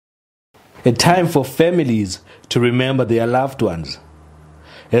A time for families to remember their loved ones.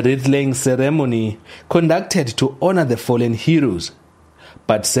 A wreath-laying ceremony conducted to honor the fallen heroes.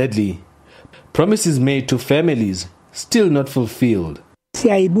 But sadly, promises made to families still not fulfilled. We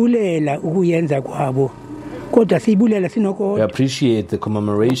appreciate the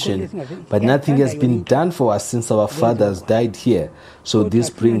commemoration, but nothing has been done for us since our fathers died here. So this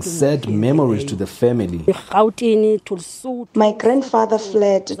brings sad memories to the family. My grandfather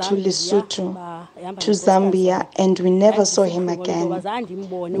fled to Lesotho, to Zambia, and we never saw him again.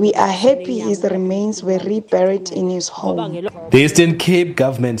 We are happy his remains were reburied in his home. The Eastern Cape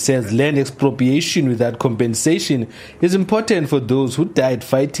government says land expropriation without compensation is important for those who died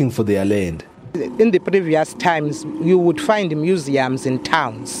fighting for their land. In the previous times, you would find museums in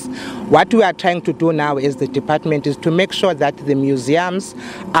towns. What we are trying to do now as the department is to make sure that the museums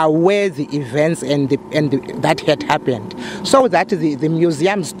are where the events that had happened, so that the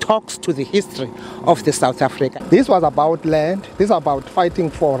museums talks to the history of the South Africa. This was about land. This is about fighting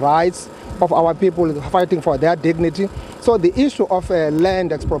for rights of our people, fighting for their dignity. So the issue of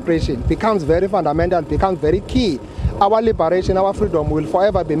land expropriation becomes very fundamental, becomes very key. Our liberation, our freedom will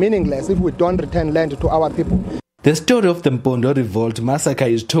forever be meaningless if we don't return land to our people. The story of the Ngquza Revolt Massacre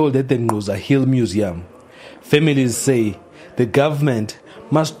is told at the Ngquza Hill Museum. Families say the government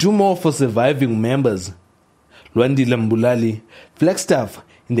must do more for surviving members. Lwandile Mbulali, Flagstaff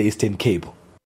in the Eastern Cape.